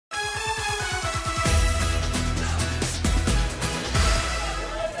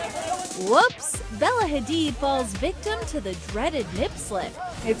Whoops! Bella Hadid falls victim to the dreaded nip slip.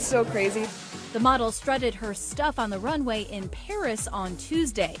 It's so crazy. The model strutted her stuff on the runway in Paris on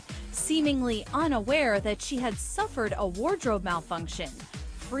Tuesday, seemingly unaware that she had suffered a wardrobe malfunction,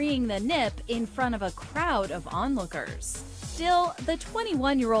 freeing the nip in front of a crowd of onlookers. Still, the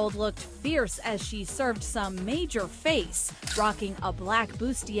 21-year-old looked fierce as she served some major face, rocking a black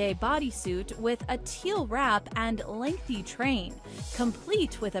bustier bodysuit with a teal wrap and lengthy train,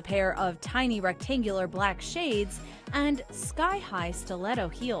 complete with a pair of tiny rectangular black shades and sky-high stiletto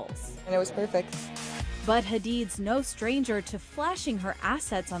heels. And it was perfect. But Hadid's no stranger to flashing her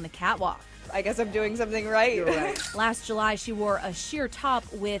assets on the catwalk. I guess I'm doing something right. You're right. Last July, she wore a sheer top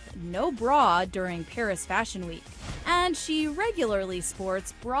with no bra during Paris Fashion Week, and she regularly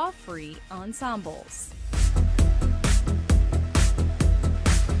sports bra-free ensembles.